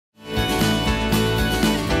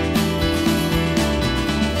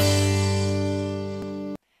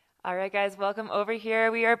All right, guys, welcome over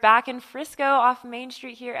here. We are back in Frisco off Main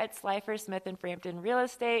Street here at Slifer, Smith & Frampton Real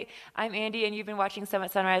Estate. I'm Andy, and you've been watching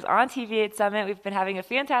Summit Sunrise on TV at Summit. We've been having a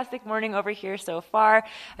fantastic morning over here so far.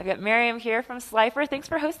 I've got Miriam here from Slifer. Thanks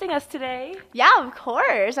for hosting us today. Yeah, of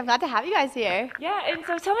course. I'm glad to have you guys here. Yeah, and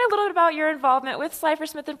so tell me a little bit about your involvement with Slifer,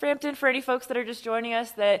 Smith & Frampton. For any folks that are just joining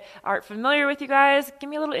us that aren't familiar with you guys,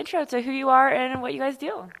 give me a little intro to who you are and what you guys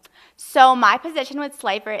do. So my position with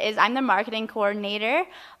Slifer is I'm the marketing coordinator.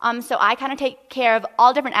 So I kind of take care of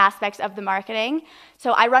all different aspects of the marketing.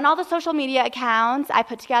 So I run all the social media accounts. I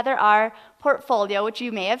put together our portfolio, which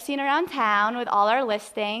you may have seen around town with all our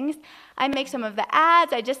listings. I make some of the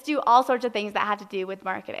ads. I just do all sorts of things that have to do with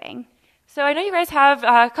marketing. So I know you guys have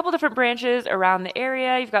a couple different branches around the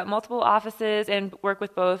area. You've got multiple offices and work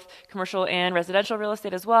with both commercial and residential real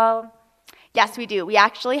estate as well. Yes, we do. We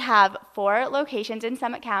actually have 4 locations in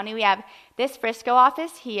Summit County. We have this Frisco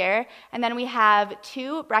office here, and then we have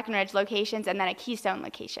 2 Breckenridge locations, and then a Keystone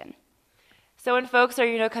location. So when folks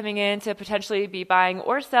are, coming in to potentially be buying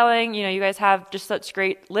or selling, you guys have just such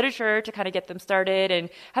great literature to kind of get them started and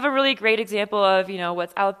have a really great example of,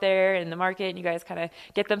 what's out there in the market, and you guys kind of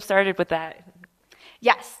get them started with that.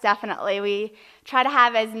 Yes, definitely. We try to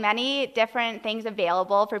have as many different things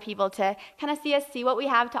available for people to kind of see what we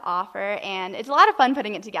have to offer, and it's a lot of fun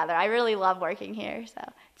putting it together. I really love working here, so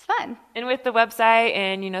it's fun. And with the website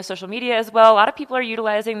and, social media as well, a lot of people are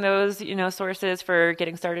utilizing those, sources for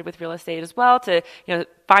getting started with real estate as well to,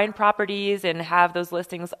 find properties and have those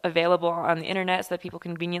listings available on the internet so that people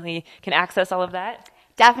conveniently can access all of that.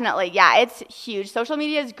 Definitely, yeah, it's huge. Social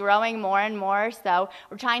media is growing more and more, so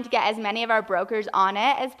we're trying to get as many of our brokers on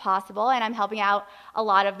it as possible, and I'm helping out a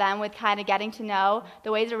lot of them with kind of getting to know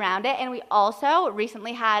the ways around it. And we also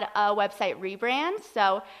recently had a website rebrand,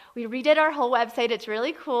 so we redid our whole website. It's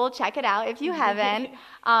really cool. Check it out if you haven't.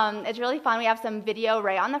 It's really fun. We have some video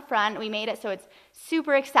right on the front. We made it so it's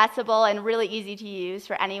super accessible and really easy to use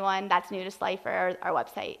for anyone that's new to Slifer or our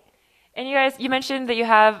website. And you mentioned that you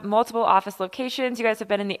have multiple office locations. You guys have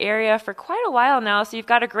been in the area for quite a while now, so you've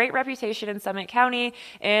got a great reputation in Summit County.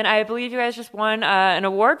 And I believe you guys just won an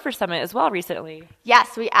award for Summit as well recently.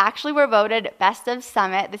 Yes, we actually were voted Best of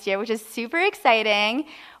Summit this year, which is super exciting.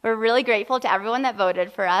 We're really grateful to everyone that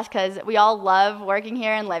voted for us because we all love working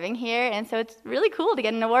here and living here, and so it's really cool to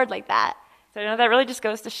get an award like that. So that really just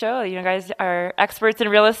goes to show, you guys are experts in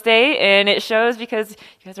real estate, and it shows because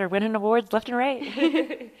you guys are winning awards left and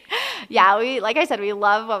right. Yeah, like I said, we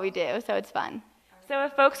love what we do, so it's fun. So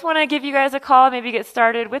if folks want to give you guys a call, maybe get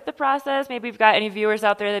started with the process, maybe we've got any viewers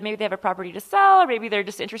out there that maybe they have a property to sell, or maybe they're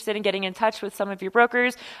just interested in getting in touch with some of your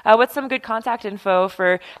brokers, what's some good contact info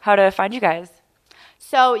for how to find you guys?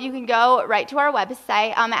 So you can go right to our website.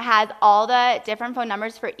 It has all the different phone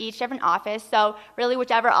numbers for each different office. So really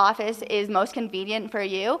whichever office is most convenient for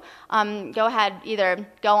you, go ahead, either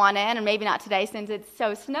go on in, or maybe not today since it's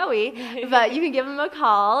so snowy, but you can give them a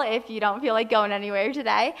call if you don't feel like going anywhere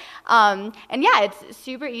today. And yeah, it's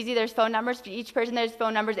super easy. There's phone numbers for each person. There's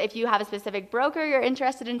phone numbers if you have a specific broker you're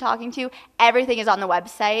interested in talking to. Everything is on the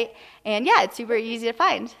website. And yeah, it's super easy to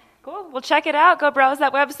find. Cool. Well, check it out. Go browse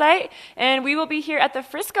that website. And we will be here at the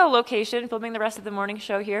Frisco location filming the rest of the morning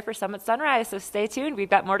show here for Summit Sunrise. So stay tuned.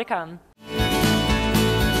 We've got more to come.